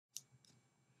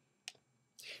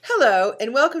Hello,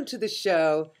 and welcome to the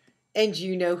show, And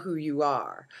You Know Who You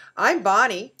Are. I'm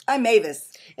Bonnie. I'm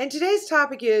Mavis. And today's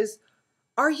topic is,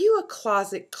 are you a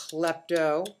closet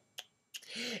klepto?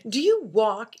 Do you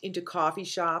walk into coffee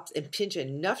shops and pinch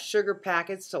enough sugar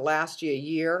packets to last you a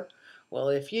year? Well,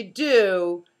 if you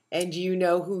do, and you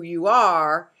know who you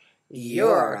are,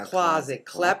 you're a closet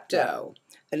klepto.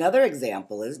 Another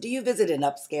example is, do you visit an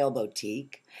upscale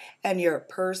boutique and your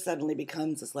purse suddenly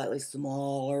becomes a slightly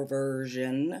smaller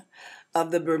version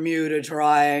of the Bermuda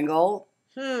Triangle?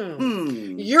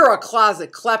 You're a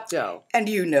closet klepto. And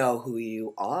you know who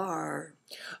you are.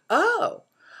 Oh,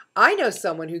 I know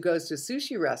someone who goes to a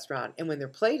sushi restaurant and when their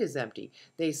plate is empty,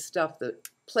 they stuff the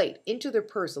plate into their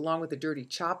purse along with the dirty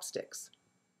chopsticks.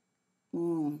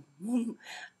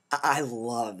 I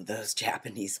love those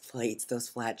Japanese plates, those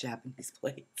flat Japanese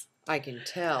plates. I can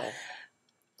tell.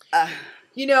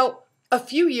 You know, a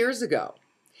few years ago,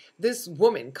 this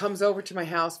woman comes over to my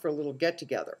house for a little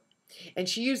get-together, and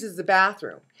she uses the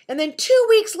bathroom. And then 2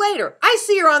 weeks later, I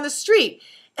see her on the street,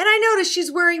 and I notice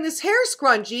she's wearing this hair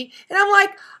scrunchie, and I'm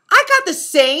like, I got the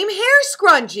same hair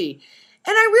scrunchie.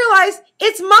 And I realize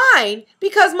it's mine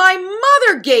because my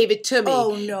mother gave it to me.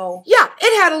 Oh, no. Yeah,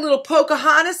 it had a little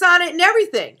Pocahontas on it and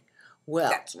everything. Well,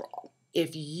 that's wrong.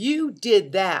 If you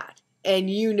did that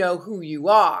and you know who you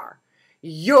are,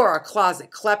 you're a closet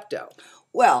klepto.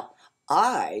 Well,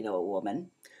 I know a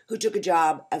woman who took a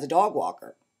job as a dog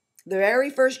walker. The very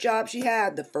first job she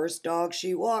had, the first dog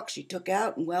she walked, she took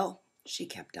out and, well, she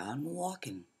kept on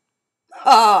walking.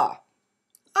 Ha!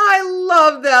 I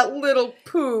love that little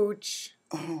pooch.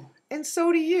 Oh. And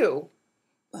so do you.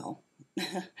 Well.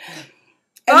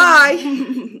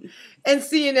 Bye. And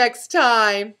see you next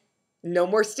time. No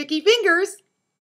more sticky fingers.